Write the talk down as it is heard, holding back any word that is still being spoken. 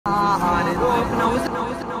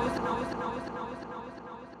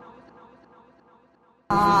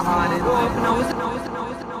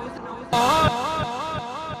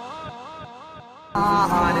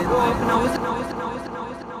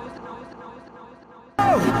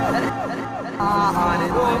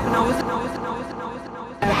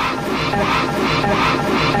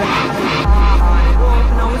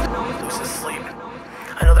Losing sleep.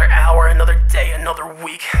 Another hour, another day, another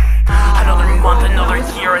week, another month, another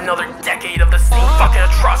year, another decade of the same fucking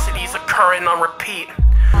atrocities occurring on repeat.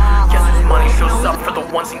 Guess whose money shows up for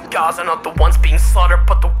the ones in Gaza, not the ones being slaughtered,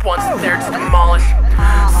 but the ones there to demolish.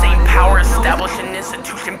 Same power established an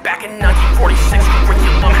institution back in 1946,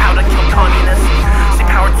 curriculum how to kill communists. Same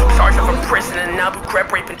power took charge of a prison in Abu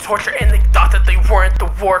Ghraib, rape and torture, and they thought that they weren't the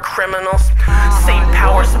war criminals. Same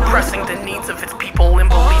power suppressing the needs of its people and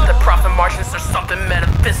believe that profit margins are something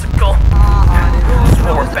metaphysical. This is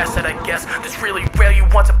what we're best at, I guess. This really rare you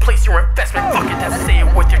want to place your investment. Fuck it, then say it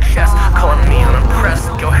with your chest. Calling me unimpressed,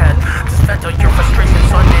 go ahead. Just vent all your frustrations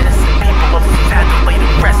on innocent people of who've had to lay to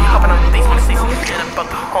rest. You hopping on Facebook, say some shit about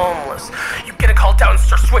the homeless. You get a call down and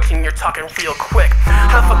start switching, you're talking real quick.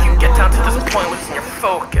 How the fuck you get down to this point, losing your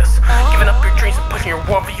focus? Giving up your dreams and pushing your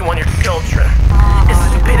worldview on your children. Is it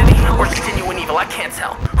stupidity or genuine evil? I can't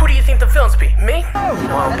tell. Who do you think the villains be? Me?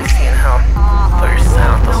 No, I'll be seeing hell. Though you're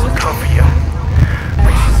silent, they'll still come for you.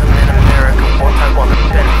 Racism in America, wartime while the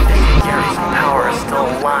beneficiaries of power are still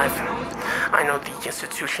alive. I know the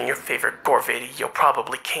institution your favorite gore video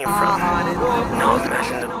probably came from. Now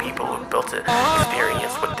imagine the people who built it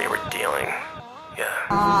experience what they were dealing. Yeah.